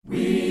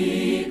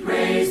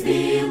Praise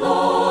thee,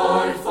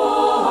 Lord,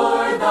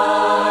 for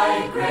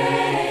thy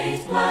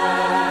great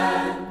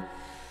plan,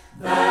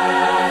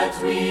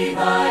 that we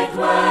thy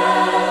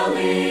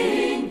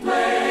dwelling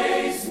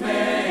place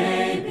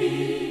may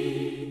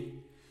be.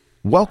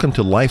 Welcome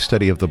to Life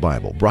Study of the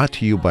Bible, brought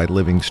to you by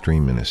Living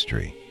Stream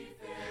Ministry.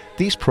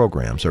 These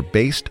programs are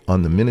based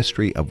on the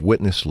ministry of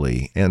Witness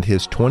Lee and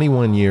his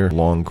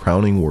 21-year-long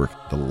crowning work,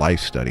 The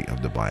Life Study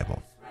of the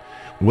Bible.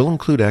 We'll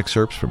include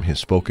excerpts from his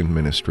spoken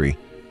ministry,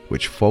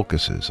 which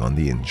focuses on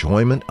the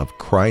enjoyment of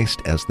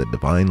Christ as the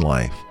divine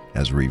life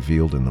as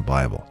revealed in the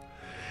Bible.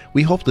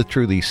 We hope that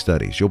through these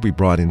studies you'll be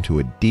brought into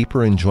a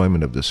deeper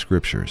enjoyment of the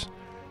Scriptures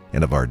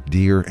and of our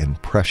dear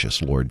and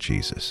precious Lord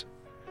Jesus.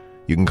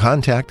 You can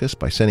contact us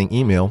by sending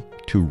email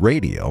to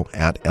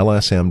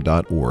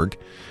radio@lsm.org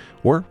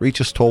or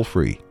reach us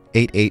toll-free,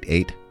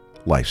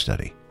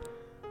 888-LIFE-STUDY.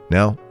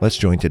 Now, let's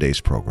join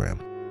today's program.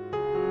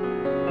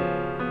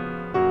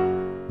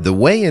 The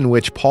way in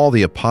which Paul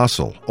the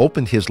Apostle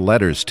opened his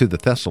letters to the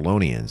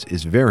Thessalonians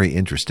is very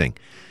interesting.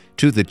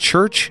 To the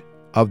church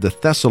of the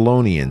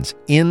Thessalonians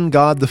in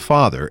God the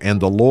Father and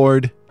the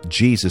Lord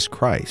Jesus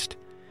Christ.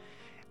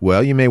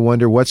 Well, you may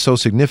wonder what's so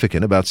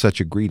significant about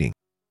such a greeting.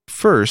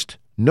 First,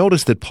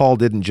 notice that Paul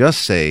didn't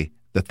just say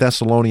the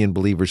Thessalonian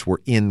believers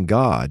were in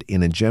God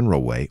in a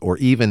general way, or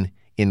even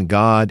in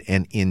God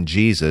and in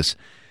Jesus,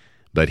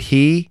 but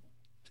he,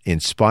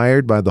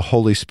 inspired by the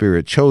Holy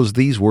Spirit, chose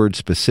these words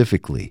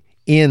specifically,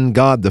 in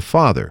God the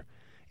Father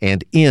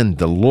and in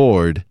the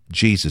Lord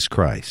Jesus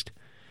Christ.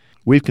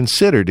 We've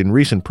considered in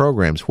recent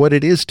programs what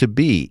it is to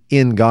be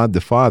in God the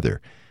Father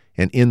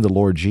and in the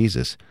Lord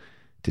Jesus.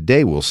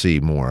 Today we'll see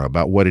more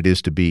about what it is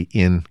to be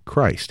in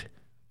Christ.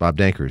 Bob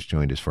Danker has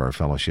joined us for our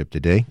fellowship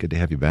today. Good to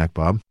have you back,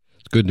 Bob.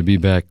 Good to be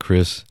back,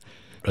 Chris.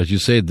 As you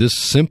say, this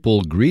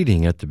simple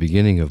greeting at the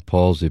beginning of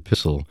Paul's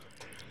epistle,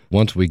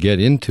 once we get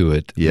into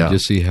it, we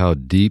just see how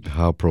deep,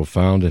 how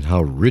profound, and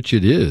how rich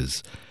it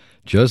is.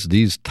 Just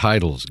these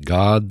titles,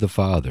 God the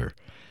Father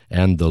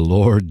and the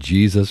Lord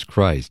Jesus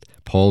Christ.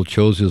 Paul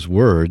chose his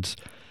words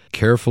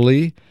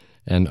carefully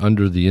and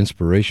under the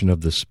inspiration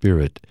of the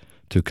Spirit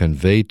to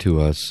convey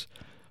to us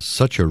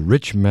such a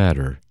rich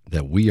matter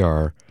that we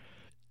are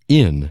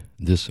in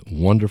this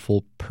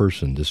wonderful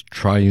person, this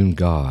triune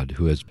God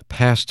who has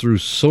passed through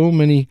so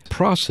many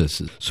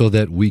processes so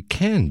that we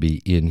can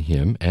be in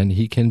him and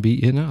he can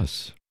be in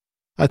us.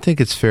 I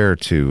think it's fair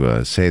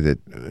to say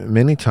that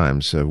many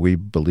times we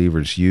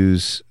believers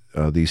use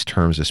these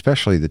terms,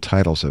 especially the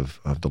titles of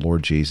the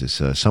Lord Jesus,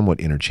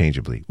 somewhat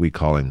interchangeably. We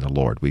call him the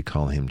Lord. We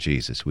call him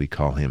Jesus. We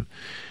call him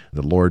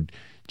the Lord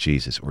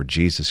Jesus or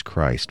Jesus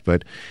Christ.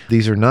 But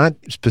these are not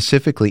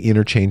specifically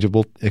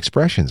interchangeable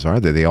expressions,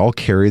 are they? They all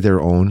carry their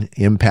own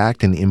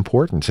impact and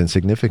importance and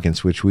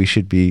significance, which we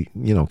should be,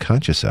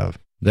 conscious of.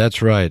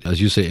 That's right.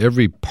 As you say,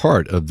 every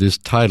part of this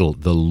title,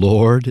 the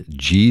Lord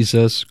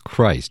Jesus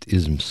Christ,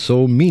 is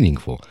so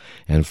meaningful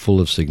and full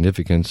of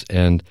significance,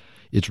 and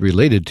it's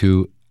related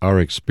to our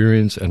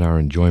experience and our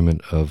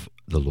enjoyment of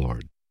the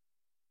Lord.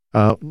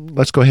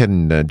 Let's go ahead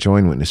and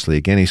join Witness Lee.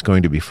 Again, he's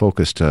going to be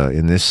focused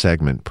in this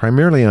segment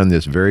primarily on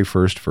this very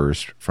first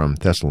verse from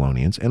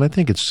Thessalonians, and I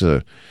think it's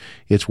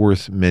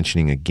worth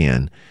mentioning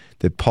again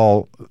that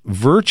Paul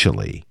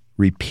virtually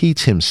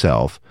repeats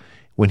himself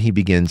when he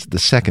begins the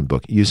second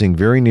book, using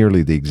very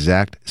nearly the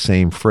exact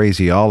same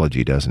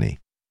phraseology, doesn't he?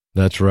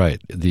 That's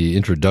right. The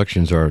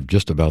introductions are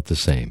just about the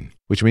same.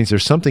 Which means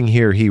there's something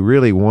here he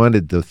really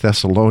wanted the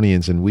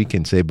Thessalonians, and we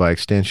can say by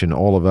extension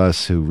all of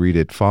us who read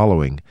it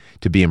following,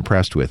 to be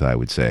impressed with, I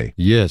would say.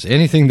 Yes,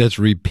 anything that's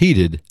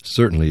repeated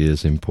certainly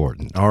is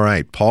important. All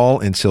right, Paul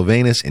and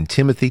Silvanus and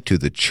Timothy to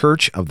the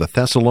church of the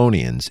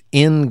Thessalonians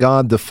in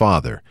God the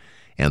Father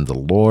and the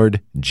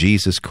Lord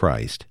Jesus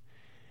Christ.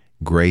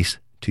 Grace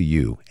to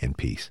you and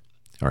peace.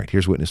 All right,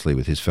 here's Witness Lee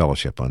with his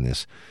fellowship on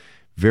this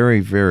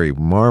very, very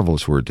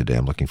marvelous word today.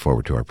 I'm looking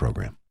forward to our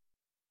program.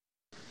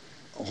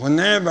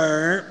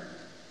 Whenever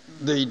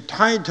the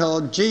title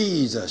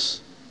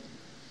Jesus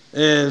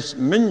is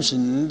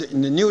mentioned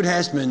in the New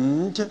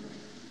Testament,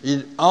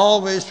 it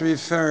always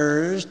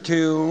refers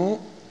to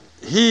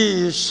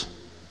his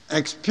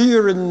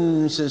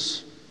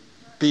experiences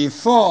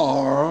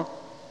before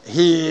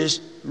his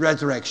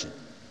resurrection.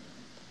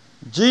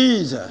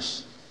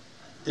 Jesus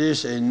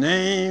is a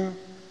name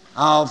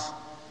of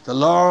the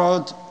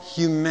Lord's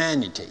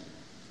humanity.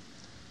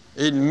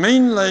 It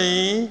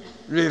mainly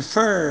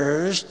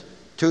refers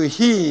to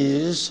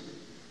his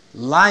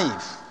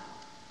life,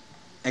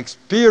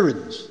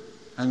 experience,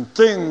 and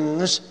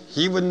things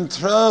he went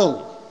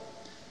through.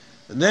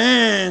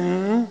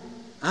 Then,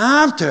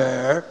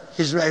 after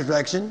his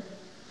resurrection,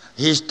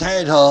 his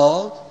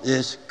title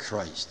is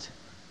Christ.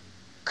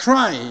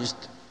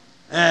 Christ,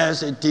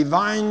 as a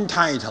divine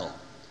title,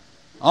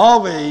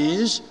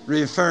 always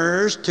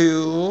refers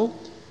to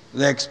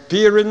the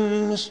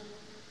experience,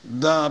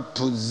 the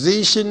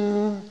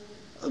position,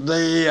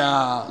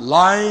 the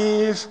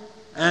life,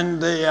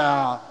 and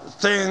the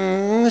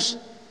things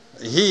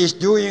he is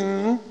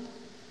doing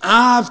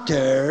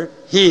after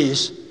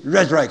his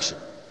resurrection.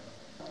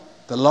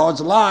 The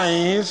Lord's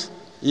life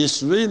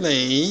is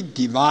really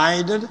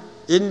divided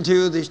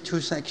into these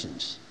two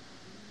sections.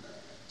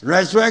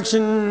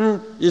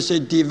 Resurrection is a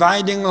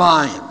dividing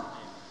line.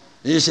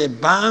 It's a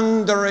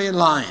boundary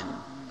line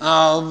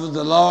of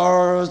the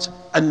Lord's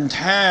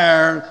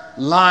entire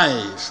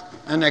life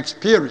and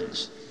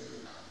experience.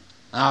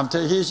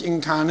 After his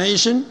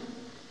incarnation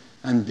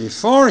and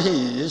before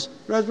his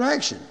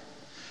resurrection.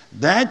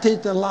 That is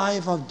the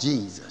life of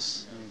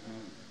Jesus.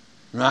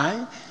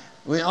 Right?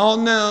 We all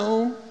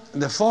know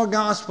the four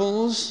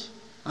Gospels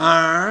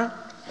are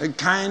a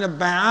kind of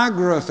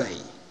biography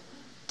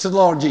to the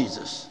Lord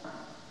Jesus.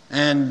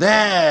 And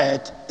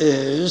that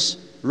is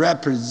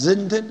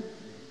represented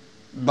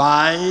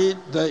by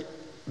the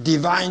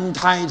divine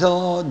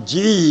title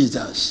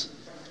Jesus.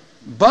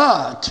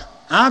 But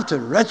after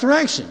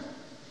resurrection,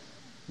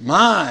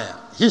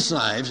 his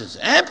life is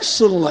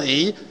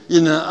absolutely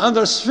in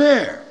another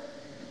sphere.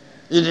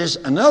 It is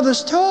another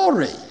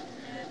story.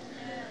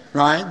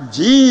 Right?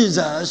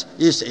 Jesus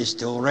is a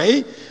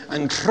story,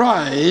 and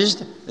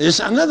Christ is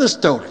another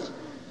story.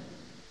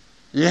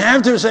 You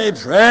have to say,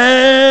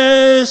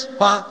 praise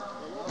what?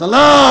 The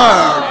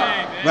Lord.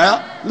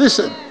 Well,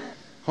 listen.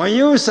 When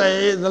you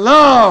say the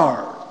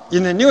Lord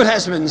in the New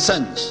Testament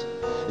sense,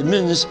 it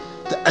means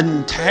the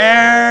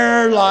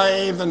entire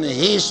life and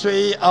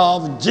history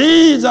of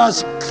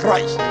Jesus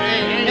Christ.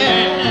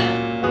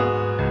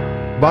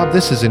 Bob,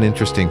 this is an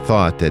interesting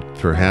thought that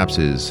perhaps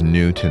is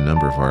new to a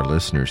number of our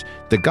listeners.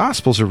 The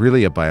Gospels are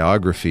really a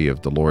biography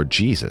of the Lord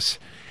Jesus.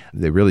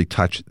 They really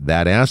touch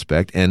that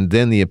aspect. And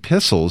then the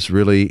epistles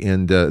really,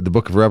 in the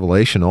book of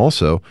Revelation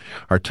also,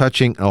 are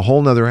touching a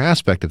whole other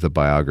aspect of the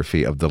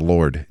biography of the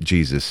Lord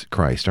Jesus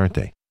Christ, aren't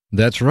they?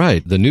 That's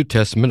right. The New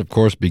Testament, of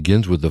course,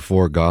 begins with the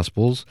four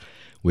Gospels,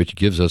 which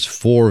gives us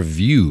four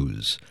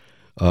views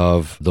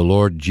of the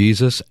Lord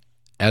Jesus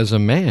as a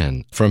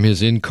man, from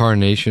his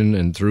incarnation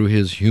and through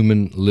his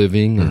human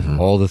living and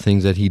all the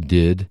things that he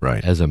did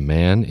as a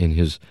man in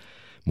his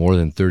more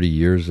than 30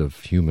 years of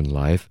human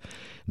life.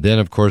 Then,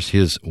 of course,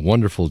 his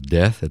wonderful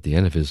death at the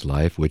end of his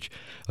life, which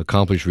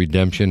accomplished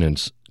redemption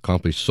and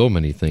accomplished so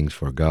many things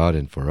for God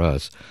and for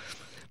us.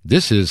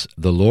 This is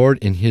the Lord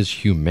in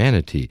his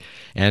humanity,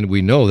 and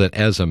we know that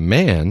as a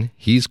man,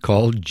 he's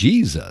called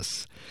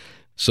Jesus.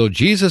 So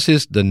Jesus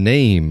is the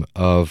name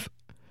of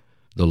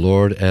the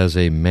Lord as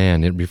a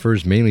man. It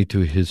refers mainly to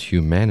his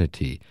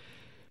humanity.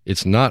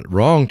 It's not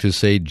wrong to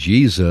say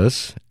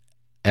Jesus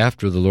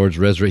after the Lord's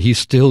resurrection. He's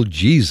still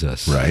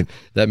Jesus. Right.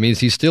 That means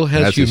he still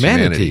has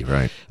humanity.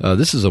 Right.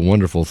 This is a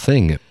wonderful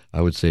thing.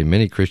 I would say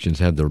many Christians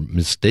have the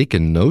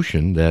mistaken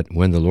notion that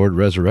when the Lord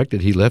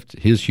resurrected, he left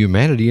his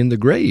humanity in the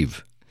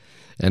grave.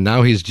 And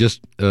now he's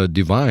just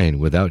divine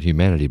without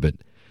humanity. But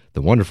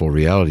the wonderful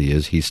reality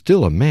is he's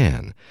still a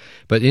man.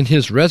 But in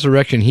his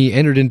resurrection, he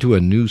entered into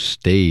a new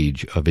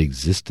stage of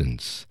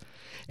existence.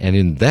 And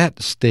in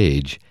that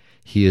stage,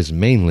 he is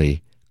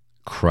mainly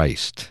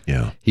Christ.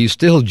 Yeah. He's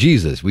still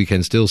Jesus. We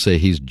can still say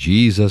he's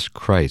Jesus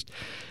Christ.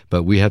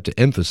 But we have to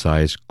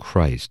emphasize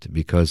Christ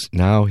because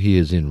now he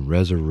is in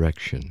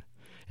resurrection.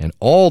 And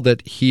all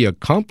that he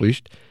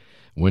accomplished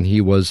when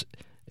he was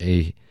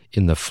in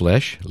the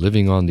flesh,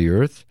 living on the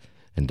earth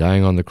and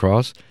dying on the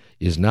cross,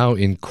 is now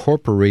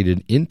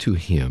incorporated into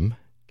him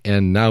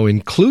and now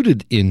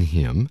included in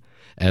him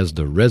as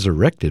the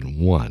resurrected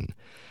one.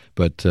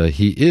 But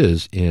he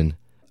is in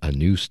a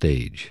new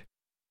stage.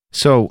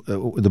 So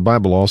the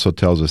Bible also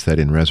tells us that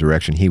in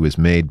resurrection he was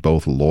made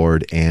both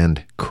Lord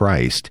and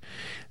Christ.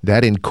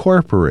 That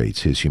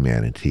incorporates his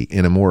humanity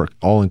in a more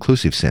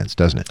all-inclusive sense,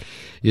 doesn't it?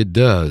 It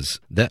does.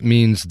 That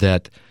means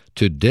that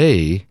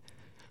today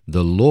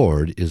the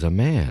Lord is a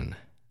man.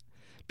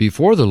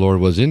 Before the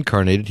Lord was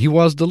incarnated, he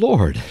was the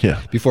Lord.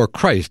 Yeah. Before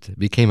Christ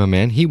became a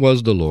man, he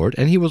was the Lord,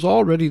 and he was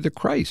already the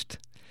Christ.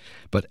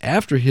 But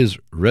after his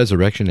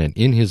resurrection and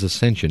in his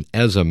ascension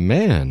as a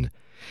man,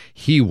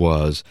 he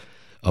was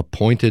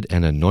appointed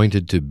and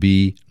anointed to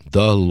be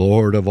the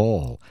Lord of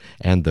all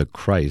and the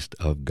Christ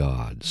of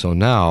God. So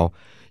now,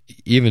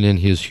 even in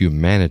his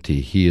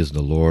humanity, he is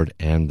the Lord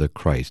and the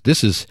Christ.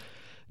 This is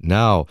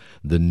now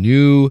the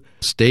new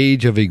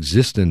stage of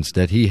existence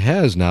that he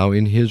has now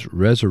in his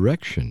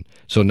resurrection.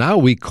 So now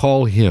we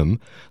call him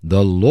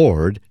the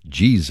Lord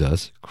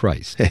Jesus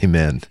Christ.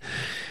 Amen.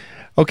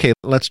 Okay,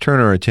 let's turn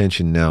our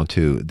attention now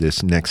to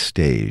this next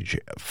stage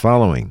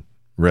following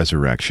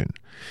resurrection.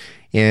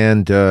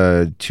 And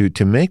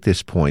to make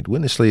this point,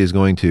 Witness Lee is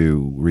going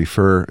to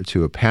refer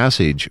to a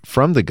passage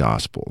from the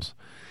Gospels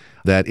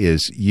that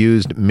is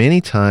used many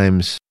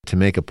times to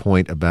make a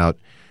point about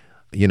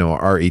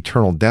our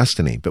eternal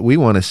destiny. But we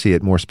want to see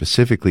it more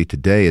specifically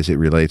today as it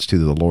relates to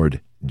the Lord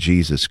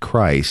Jesus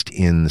Christ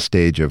in the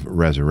stage of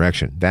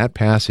resurrection. That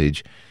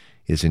passage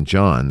is in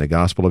John, the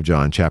Gospel of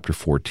John, chapter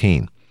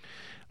 14.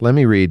 Let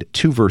me read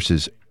 2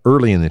 verses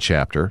early in the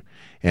chapter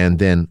and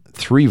then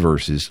 3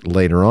 verses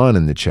later on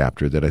in the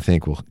chapter that I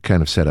think will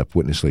kind of set up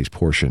Witness Lee's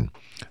portion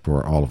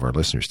for all of our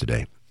listeners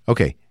today.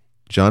 Okay,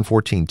 John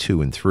 14,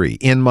 2 and 3.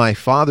 In my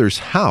Father's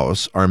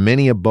house are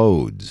many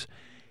abodes.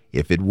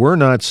 If it were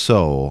not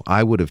so,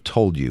 I would have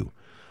told you,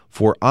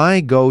 For I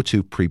go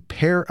to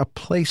prepare a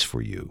place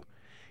for you.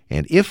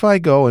 And if I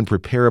go and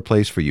prepare a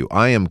place for you,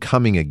 I am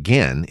coming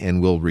again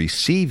and will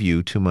receive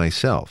you to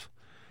myself,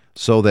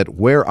 so that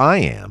where I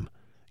am,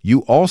 you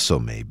also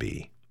may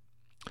be.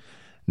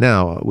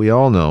 Now, we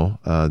all know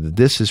that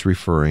this is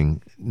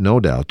referring, no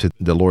doubt, to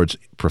the Lord's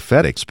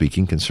prophetic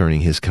speaking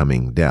concerning his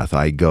coming death.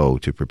 I go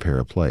to prepare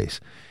a place.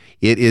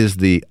 It is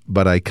the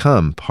 "but I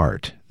come"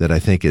 part that I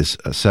think is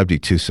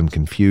subject to some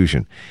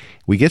confusion.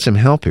 We get some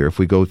help here if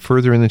we go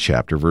further in the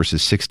chapter,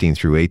 verses 16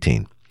 through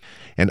 18.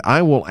 And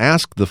I will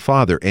ask the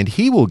Father, and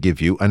he will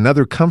give you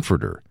another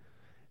comforter,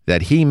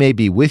 that he may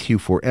be with you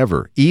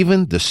forever,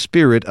 even the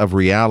Spirit of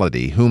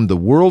reality, whom the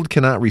world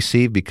cannot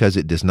receive because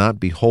it does not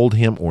behold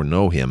him or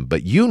know him.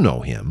 But you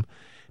know him,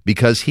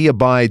 because he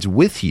abides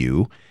with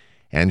you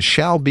and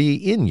shall be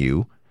in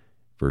you.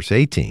 Verse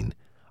 18,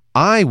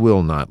 I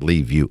will not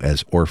leave you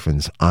as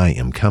orphans. I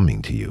am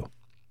coming to you.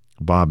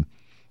 Bob,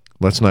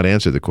 let's not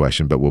answer the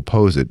question, but we'll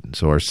pose it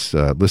so our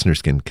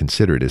listeners can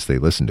consider it as they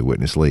listen to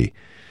Witness Lee.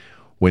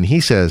 When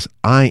he says,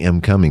 I am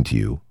coming to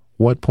you,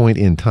 what point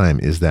in time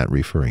is that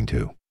referring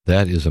to?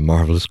 That is a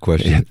marvelous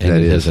question,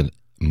 and it has a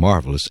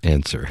marvelous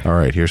answer. All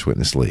right, here's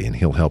Witness Lee, and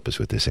he'll help us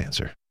with this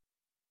answer.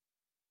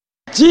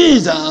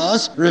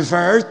 Jesus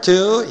refers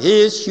to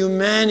his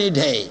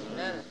humanity.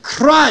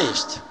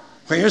 Christ,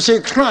 when you say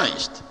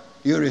Christ,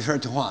 you refer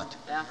to what?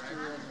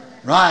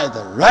 Right,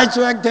 the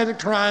resurrected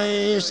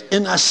Christ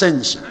in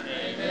ascension.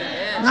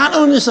 Not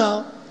only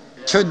so,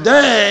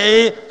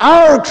 today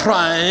our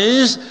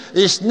Christ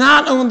is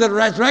not only the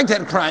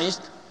resurrected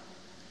Christ,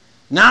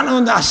 not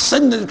only the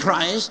ascended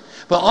Christ,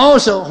 but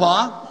also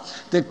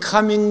what? The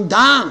coming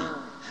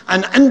down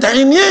and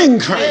entering in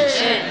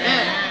Christ.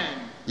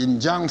 In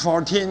John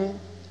 14,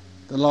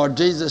 the Lord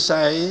Jesus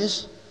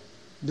says,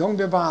 don't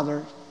be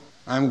bothered,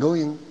 I'm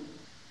going.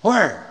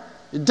 Where?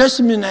 It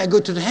doesn't mean I go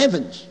to the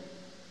heavens.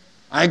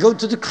 I go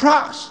to the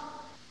cross.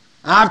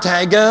 After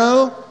I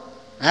go,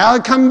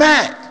 I'll come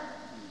back.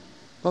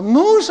 But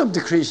most of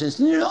the Christians,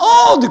 nearly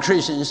all the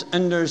Christians,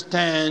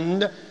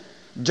 understand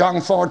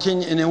John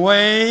 14 in a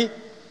way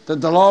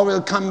that the Lord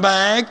will come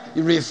back.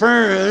 It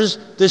refers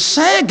to the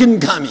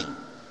second coming.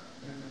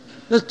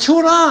 That's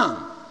too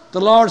long. The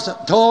Lord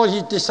told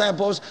his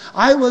disciples,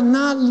 I will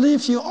not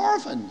leave you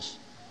orphans.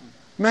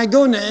 My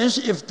goodness,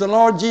 if the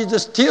Lord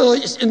Jesus still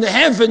is in the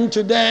heaven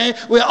today,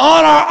 we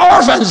all are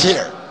orphans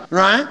here,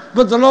 right?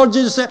 But the Lord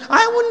Jesus said,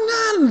 I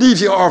will not leave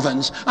you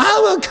orphans. I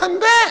will come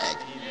back.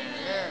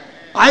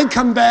 I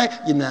come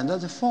back in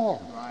another form.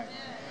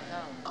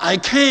 I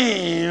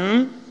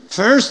came,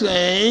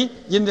 firstly,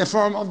 in the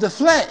form of the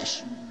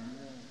flesh.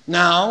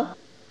 Now,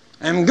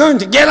 I'm going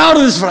to get out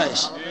of this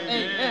flesh.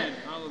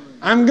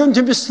 I'm going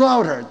to be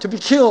slaughtered, to be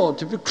killed,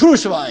 to be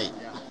crucified,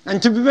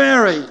 and to be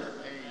buried.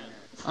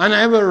 And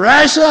I will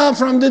rise up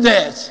from the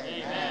dead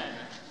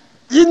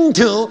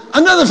into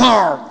another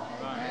form.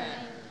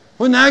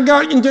 When I go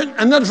into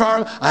another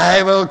form,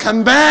 I will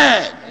come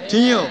back to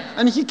you.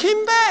 And he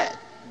came back.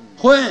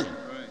 When?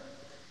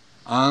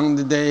 On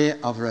the day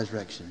of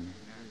resurrection.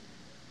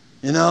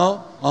 You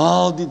know,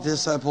 all the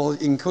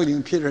disciples,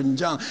 including Peter and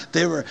John,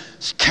 they were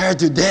scared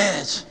to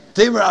death.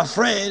 They were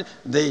afraid.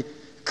 They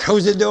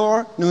closed the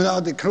door. No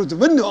doubt they closed the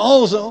window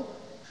also.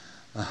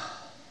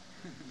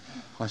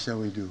 What shall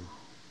we do?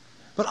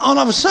 But all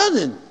of a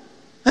sudden,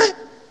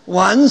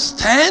 one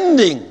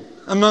standing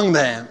among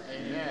them.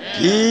 Amen.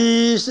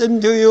 Peace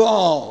unto you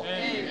all.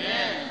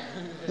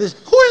 Who is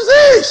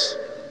this?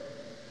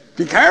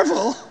 Be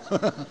careful.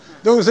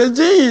 Don't say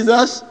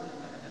Jesus.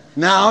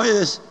 Now it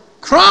is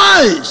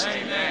Christ.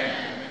 Amen.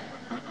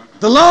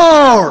 The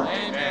Lord.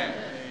 Amen.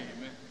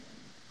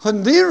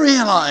 When they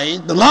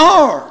realized the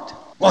Lord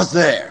was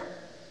there,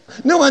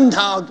 no one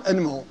talked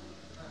anymore.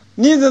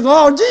 Neither the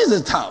Lord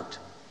Jesus talked.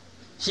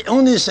 He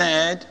only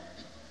said,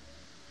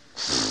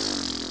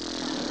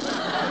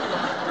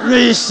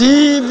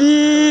 receive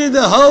ye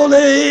the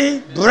holy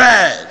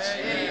bread.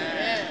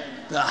 Amen.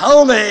 The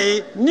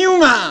holy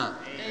pneuma.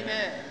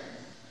 Amen.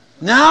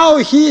 Now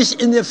he is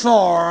in the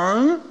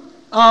form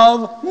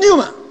of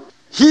pneuma.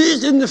 He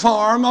is in the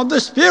form of the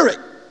Spirit.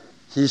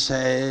 He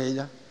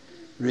said,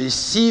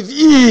 receive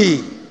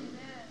ye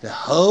the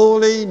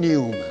holy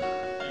pneuma.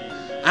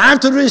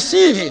 After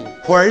receiving,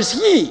 where is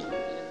he?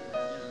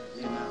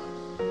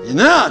 In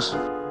us.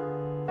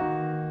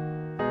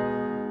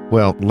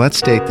 Well, let's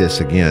state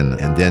this again,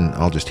 and then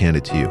I'll just hand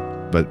it to you.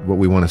 But what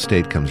we want to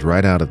state comes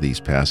right out of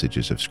these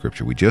passages of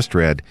Scripture. We just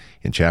read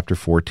in chapter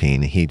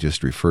 14, he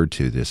just referred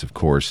to this, of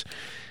course.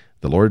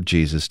 The Lord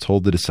Jesus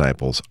told the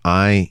disciples,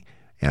 I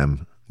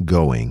am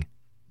going,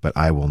 but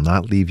I will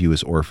not leave you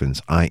as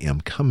orphans. I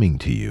am coming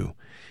to you.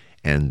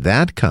 And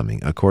that coming,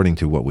 according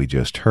to what we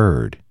just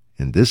heard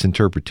in this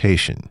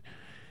interpretation,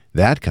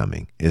 that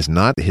coming is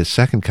not his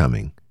second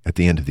coming at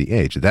the end of the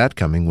age. That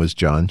coming was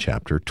John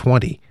chapter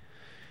 20.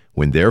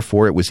 When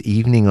therefore it was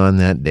evening on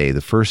that day, the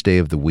first day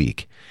of the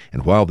week,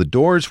 and while the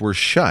doors were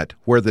shut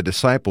where the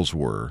disciples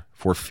were,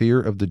 for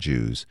fear of the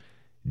Jews,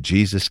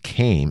 Jesus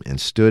came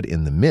and stood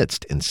in the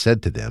midst and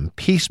said to them,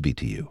 Peace be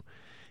to you.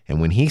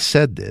 And when he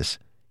said this,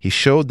 He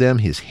showed them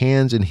his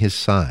hands and his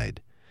side.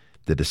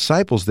 The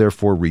disciples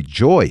therefore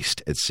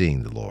rejoiced at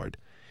seeing the Lord.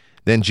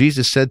 Then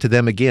Jesus said to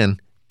them again,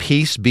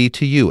 Peace be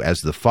to you. As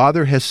the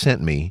Father has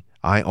sent me,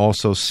 I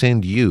also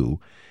send you.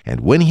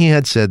 And when he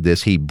had said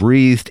this, he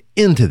breathed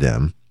into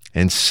them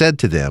and said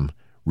to them,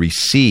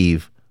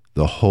 Receive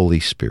the Holy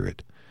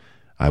Spirit.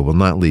 I will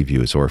not leave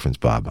you as orphans,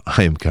 Bob.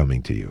 I am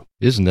coming to you.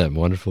 Isn't that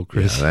wonderful,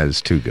 Chris? Yeah, that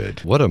is too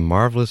good. What a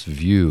marvelous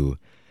view.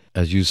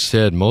 As you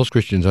said, most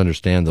Christians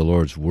understand the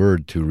Lord's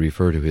word to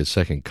refer to his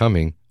second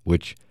coming,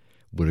 which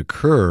would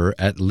occur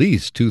at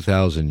least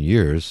 2,000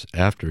 years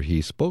after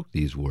he spoke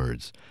these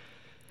words.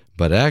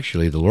 But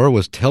actually, the Lord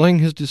was telling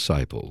his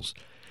disciples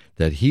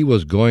that he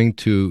was going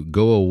to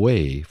go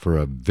away for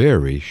a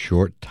very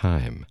short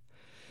time,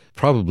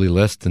 probably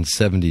less than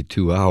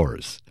 72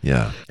 hours.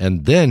 Yeah.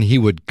 And then he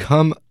would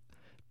come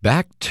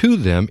back to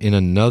them in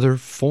another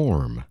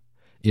form,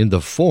 in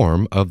the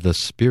form of the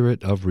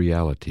Spirit of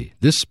reality.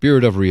 This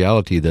Spirit of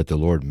reality that the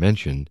Lord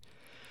mentioned,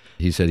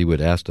 he said he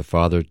would ask the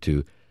Father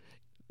to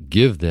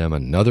give them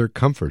another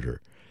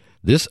comforter.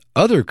 This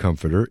other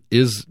comforter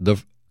is the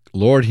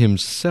Lord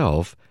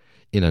himself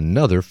in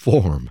another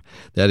form.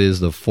 That is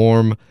the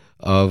form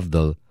of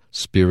the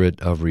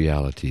Spirit of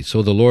reality.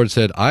 So the Lord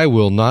said, I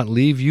will not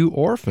leave you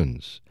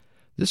orphans.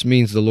 This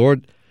means the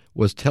Lord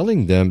was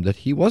telling them that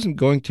he wasn't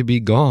going to be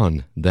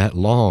gone that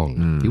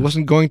long. He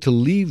wasn't going to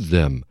leave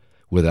them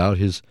without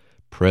his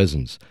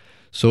presence.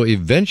 So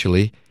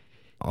eventually,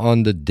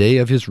 on the day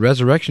of his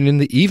resurrection in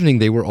the evening,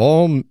 they were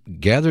all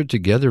gathered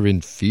together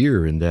in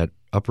fear in that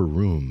upper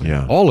room.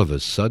 Yeah. All of a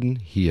sudden,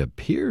 he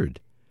appeared.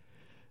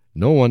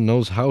 No one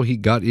knows how he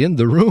got in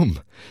the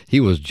room.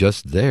 He was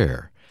just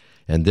there.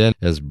 And then,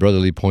 as Brother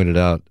Lee pointed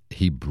out,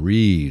 he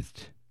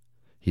breathed.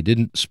 He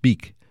didn't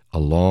speak a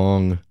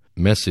long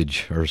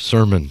message or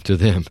sermon to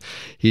them.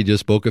 He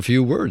just spoke a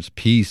few words,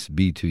 Peace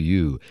be to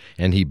you.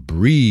 And he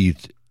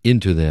breathed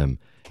into them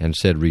and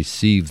said,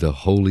 Receive the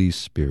Holy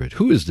Spirit.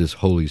 Who is this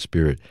Holy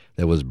Spirit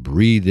that was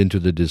breathed into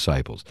the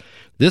disciples?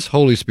 This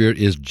Holy Spirit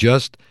is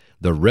just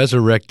the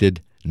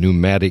resurrected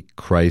pneumatic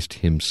Christ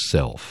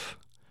himself.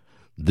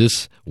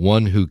 This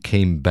one who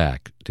came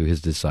back to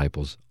his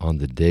disciples on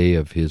the day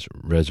of his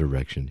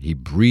resurrection. He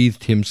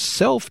breathed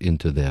himself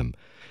into them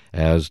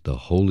as the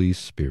Holy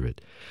Spirit.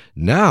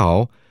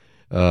 Now,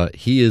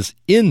 he is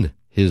in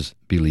his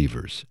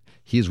believers.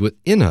 He is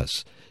within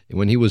us.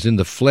 When he was in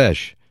the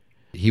flesh,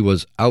 he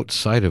was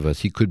outside of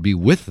us. He could be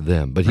with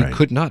them, but he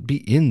could not be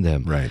in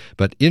them. Right.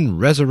 But in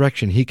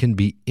resurrection, he can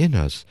be in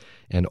us,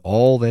 and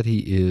all that he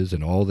is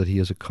and all that he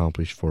has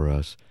accomplished for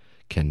us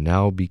can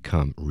now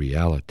become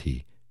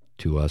reality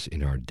to us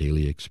in our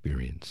daily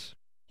experience.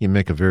 You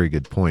make a very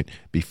good point.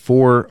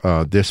 Before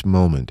this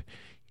moment,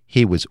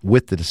 he was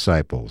with the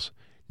disciples.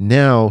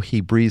 Now he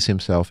breathes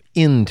himself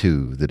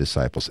into the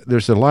disciples.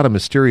 There's a lot of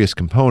mysterious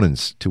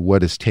components to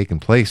what has taken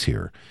place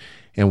here,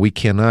 and we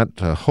cannot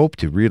hope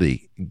to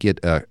really get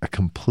a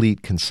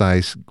complete,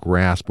 concise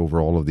grasp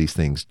over all of these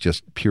things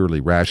just purely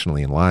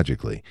rationally and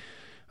logically.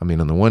 I mean,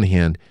 on the one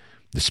hand,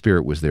 the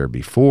Spirit was there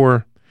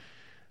before.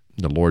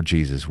 The Lord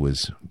Jesus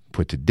was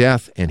put to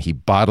death, and he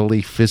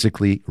bodily,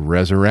 physically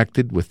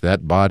resurrected with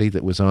that body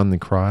that was on the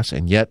cross,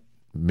 and yet,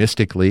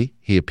 mystically,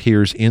 he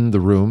appears in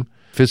the room,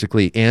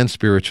 physically and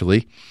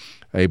spiritually,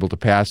 able to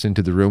pass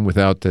into the room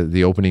without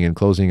the opening and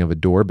closing of a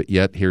door, but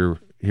yet here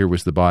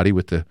was the body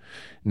with the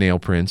nail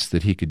prints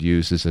that he could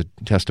use as a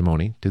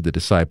testimony to the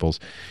disciples.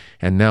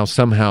 And now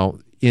somehow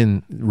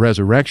in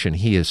resurrection,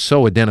 he is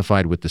so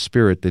identified with the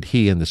Spirit that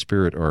he and the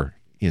Spirit are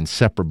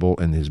inseparable,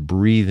 and is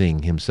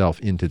breathing himself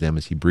into them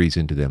as he breathes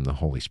into them the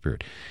Holy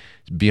Spirit.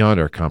 It's beyond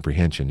our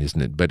comprehension,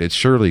 isn't it? But it's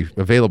surely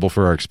available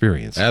for our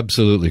experience.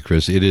 Absolutely,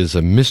 Chris. It is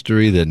a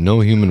mystery that no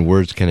human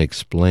words can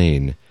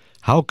explain.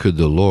 How could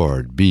the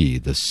Lord be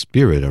the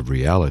Spirit of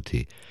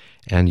reality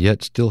and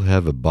yet still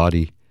have a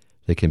body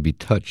that can be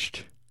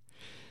touched?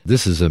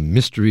 This is a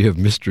mystery of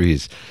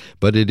mysteries,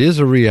 but it is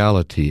a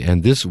reality,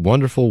 and this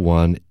wonderful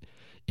one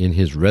in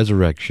his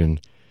resurrection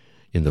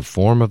in the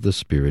form of the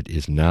Spirit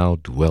is now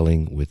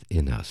dwelling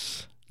within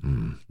us.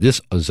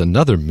 This is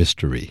another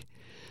mystery,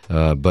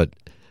 but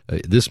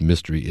this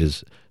mystery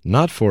is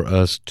not for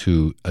us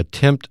to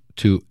attempt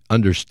to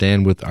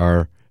understand with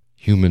our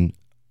human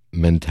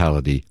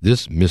mentality.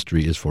 This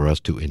mystery is for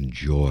us to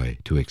enjoy,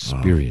 to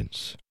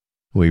experience.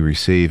 We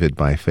receive it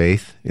by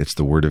faith. It's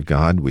the Word of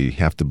God. We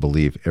have to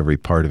believe every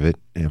part of it,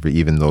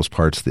 even those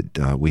parts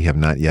that we have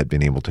not yet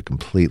been able to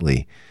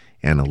completely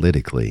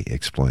analytically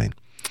explain.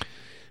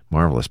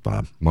 Marvelous,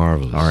 Bob.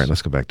 Marvelous. All right,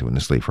 let's go back to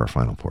Witness Lee for our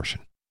final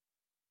portion.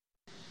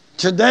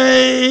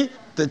 Today,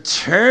 the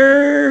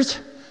church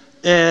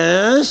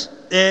is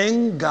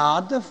in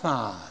God the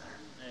Father.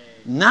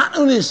 Not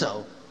only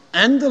so,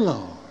 and the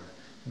Lord,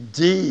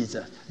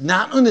 Jesus.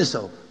 Not only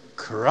so,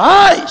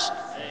 Christ.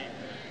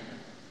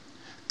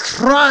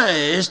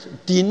 Christ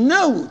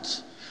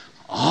denotes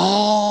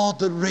all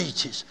the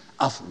riches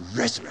of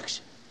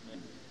resurrection.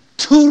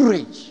 To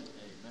reach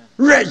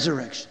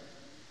resurrection.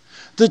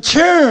 The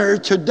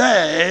church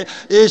today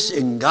is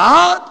in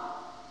God,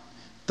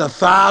 the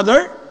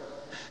Father,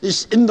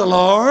 is in the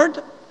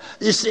Lord,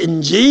 is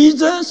in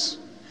Jesus,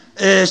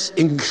 is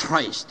in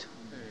Christ.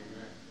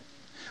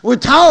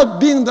 Without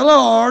being the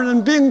Lord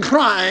and being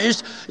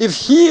Christ, if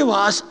he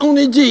was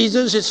only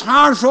Jesus, it's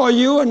hard for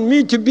you and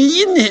me to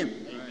be in him.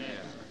 Amen.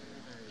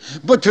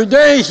 But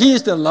today he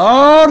is the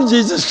Lord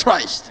Jesus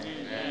Christ.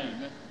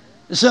 Amen.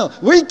 So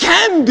we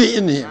can be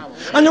in him.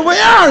 And we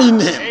are in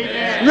him.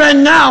 Amen. Right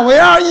now we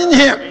are in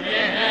him.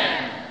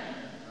 Amen.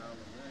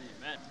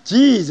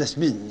 Jesus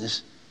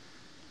means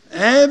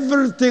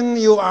everything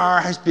you are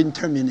has been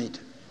terminated.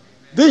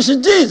 This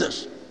is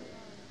Jesus.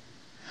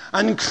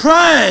 And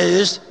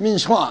Christ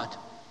means what?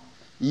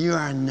 You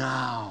are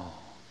now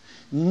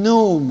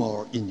no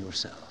more in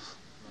yourself.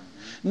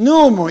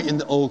 No more in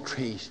the old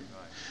creation.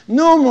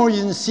 No more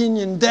in sin,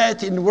 in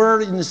death, in the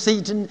world, in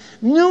Satan.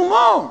 No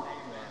more.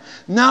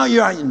 Now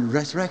you are in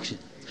resurrection.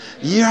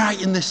 You are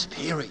in the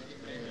Spirit.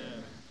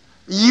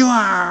 You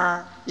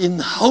are in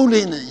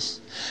holiness.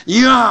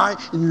 You are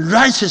in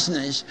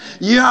righteousness.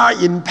 You are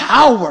in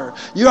power.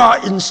 You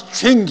are in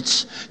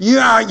strength. You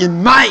are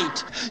in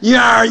might. You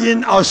are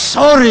in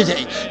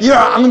authority. You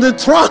are on the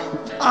throne.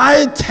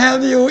 I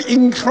tell you,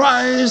 in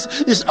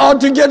Christ is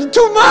altogether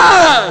too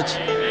much.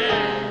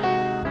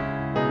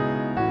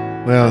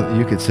 Well,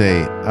 you could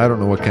say, I don't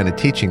know what kind of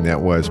teaching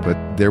that was, but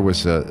there was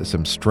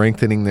some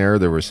strengthening there.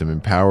 There was some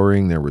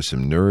empowering. There was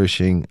some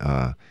nourishing.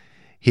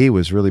 He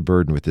was really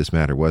burdened with this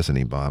matter, wasn't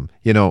he, Bob?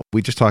 You know,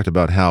 we just talked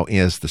about how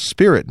as the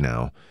Spirit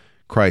now,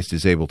 Christ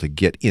is able to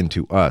get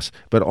into us.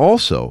 But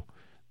also,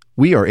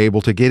 we are able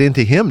to get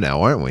into him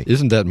now, aren't we?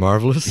 Isn't that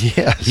marvelous?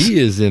 Yes. He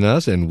is in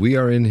us and we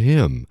are in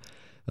him.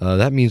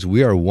 That means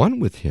we are one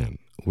with him.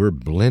 We're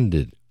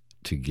blended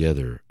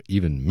together,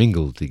 even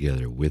mingled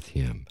together with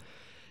him.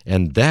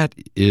 And that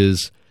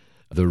is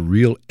the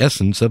real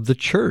essence of the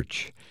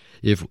church.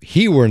 If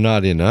he were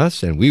not in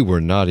us and we were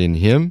not in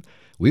him,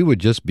 we would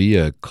just be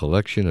a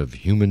collection of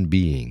human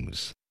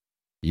beings.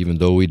 Even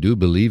though we do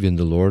believe in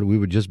the Lord, we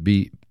would just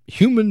be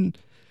human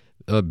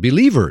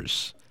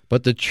believers.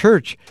 But the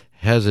church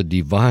has a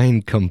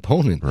divine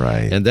component.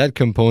 Right. And that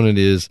component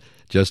is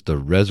just the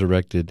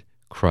resurrected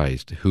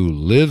Christ who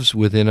lives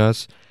within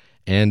us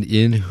and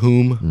in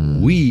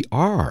whom we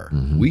are.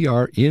 Mm-hmm. We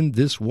are in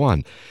this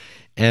one.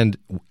 And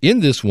in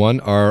this one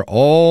are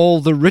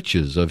all the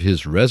riches of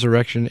his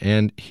resurrection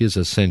and his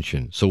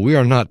ascension. So we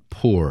are not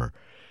poor.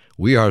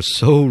 We are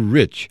so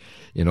rich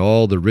in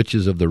all the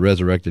riches of the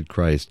resurrected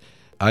Christ.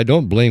 I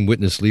don't blame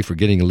Witness Lee for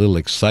getting a little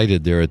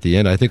excited there at the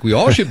end. I think we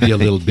all should be a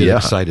little bit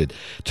excited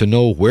to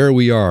know where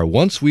we are.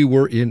 Once we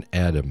were in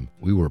Adam,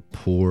 we were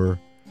poor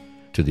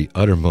to the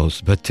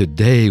uttermost, but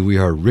today we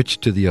are rich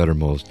to the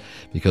uttermost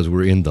because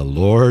we're in the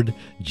Lord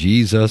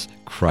Jesus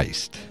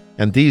Christ.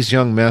 And these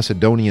young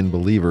Macedonian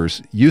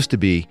believers used to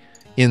be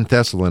in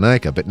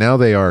Thessalonica, but now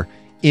they are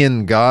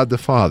in God the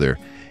Father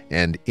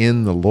and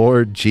in the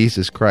Lord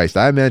Jesus Christ.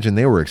 I imagine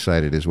they were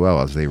excited as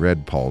well as they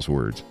read Paul's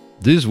words.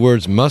 These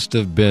words must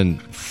have been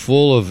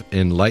full of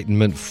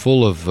enlightenment,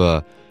 full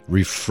of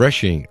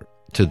refreshing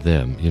to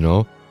them,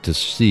 to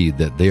see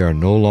that they are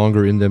no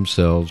longer in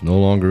themselves, no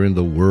longer in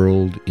the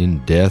world,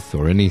 in death,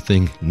 or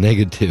anything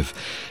negative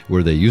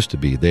where they used to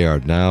be. They are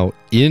now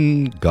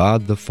in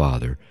God the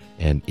Father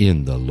and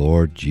in the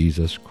Lord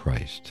Jesus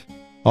Christ.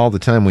 All the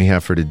time we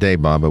have for today,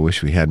 Bob. I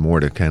wish we had more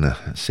to kind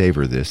of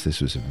savor this.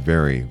 This was a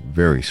very,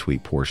 very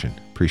sweet portion.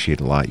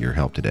 Appreciate a lot your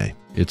help today.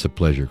 It's a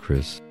pleasure,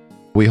 Chris.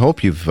 We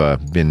hope you've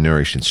been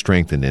nourished and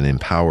strengthened and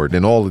empowered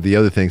and all of the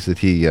other things that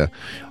he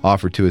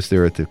offered to us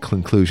there at the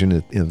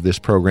conclusion of this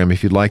program.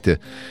 If you'd like to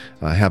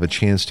have a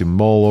chance to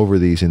mull over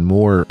these in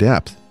more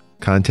depth,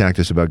 contact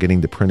us about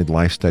getting the printed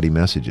Life Study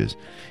messages.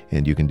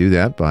 And you can do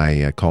that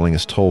by calling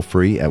us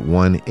toll-free at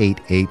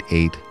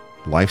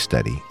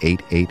 1-888-LIFE-STUDY,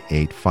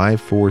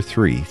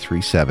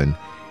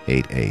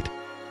 888-543-3788.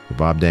 For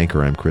Bob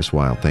Danker, I'm Chris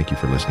Wilde. Thank you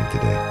for listening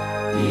today.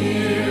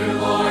 Dear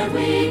Lord,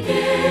 we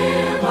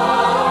give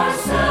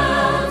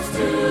ourselves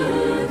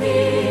to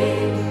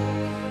Thee.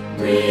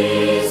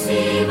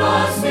 Receive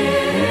us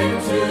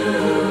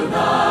into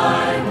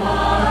Thy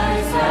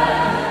wise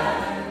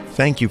hand.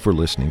 Thank you for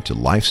listening to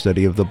Life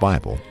Study of the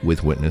Bible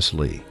with Witness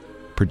Lee,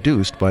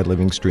 produced by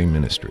Living Stream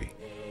Ministry.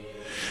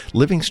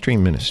 Living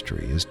Stream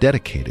Ministry is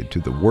dedicated to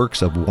the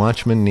works of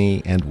Watchman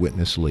Nee and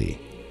Witness Lee,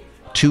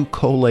 two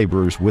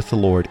co-laborers with the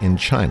Lord in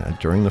China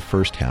during the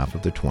first half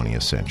of the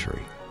 20th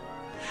century.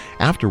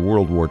 After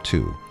World War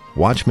II,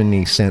 Watchman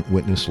Nee sent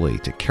Witness Lee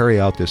to carry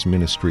out this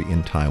ministry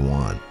in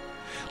Taiwan.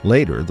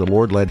 Later, the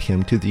Lord led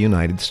him to the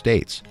United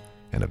States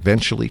and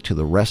eventually to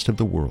the rest of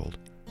the world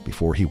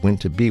before he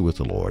went to be with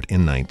the Lord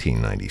in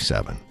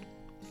 1997.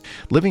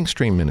 Living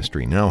Stream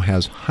Ministry now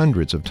has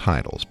hundreds of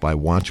titles by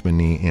Watchman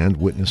Nee and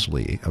Witness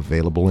Lee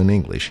available in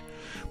English,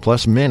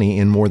 plus many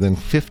in more than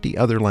 50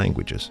 other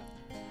languages.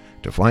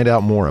 To find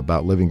out more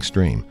about Living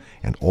Stream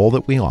and all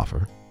that we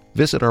offer,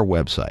 visit our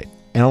website,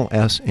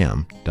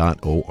 lsm.org.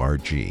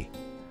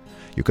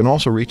 You can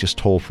also reach us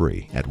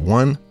toll-free at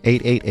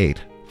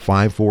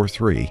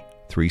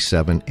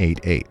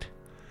 1-888-543-3788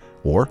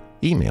 or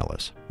email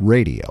us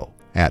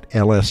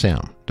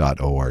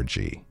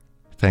radio@lsm.org.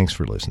 Thanks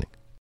for listening.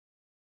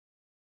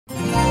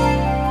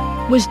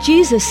 Was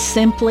Jesus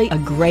simply a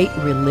great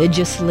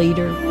religious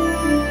leader?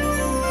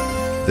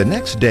 The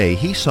next day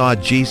he saw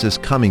Jesus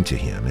coming to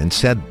him and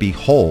said,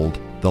 "Behold,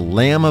 the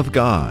Lamb of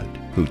God,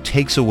 who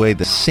takes away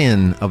the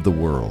sin of the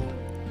world."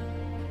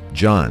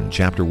 John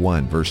chapter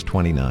 1, verse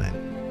 29.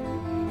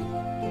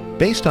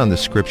 Based on the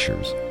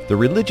scriptures, the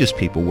religious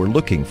people were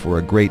looking for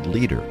a great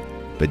leader,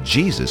 but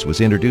Jesus was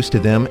introduced to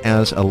them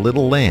as a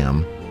little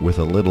lamb with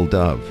a little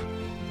dove.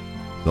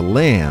 The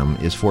lamb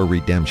is for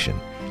redemption,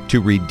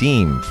 to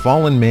redeem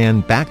fallen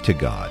man back to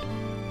God,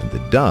 and the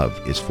dove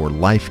is for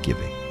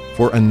life-giving,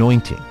 for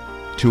anointing,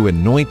 to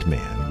anoint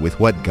man with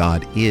what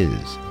God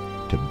is,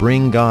 to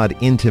bring God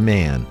into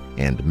man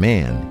and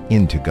man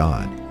into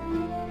God.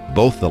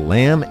 Both the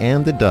lamb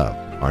and the dove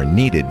are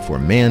needed for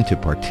man to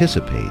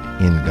participate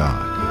in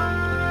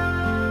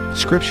God.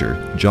 Scripture,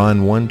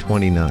 John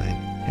 1:29,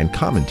 and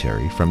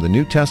commentary from the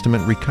New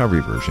Testament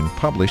Recovery Version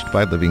published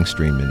by Living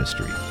Stream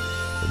Ministry.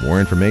 For more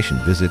information,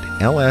 visit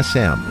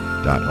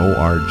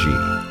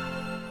lsm.org.